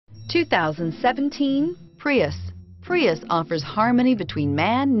2017 Prius. Prius offers harmony between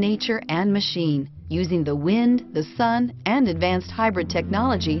man, nature, and machine. Using the wind, the sun, and advanced hybrid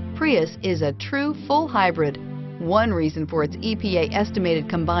technology, Prius is a true full hybrid. One reason for its EPA estimated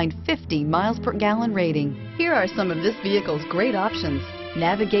combined 50 miles per gallon rating. Here are some of this vehicle's great options: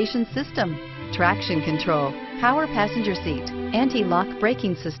 navigation system, traction control, power passenger seat, anti-lock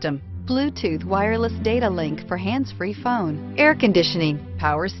braking system, Bluetooth wireless data link for hands-free phone, air conditioning,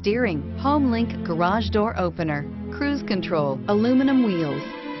 power steering, home link garage door opener, cruise control, aluminum wheels.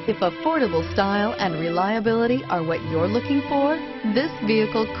 If affordable style and reliability are what you're looking for, this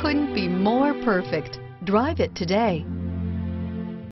vehicle couldn't be more perfect. Drive it today.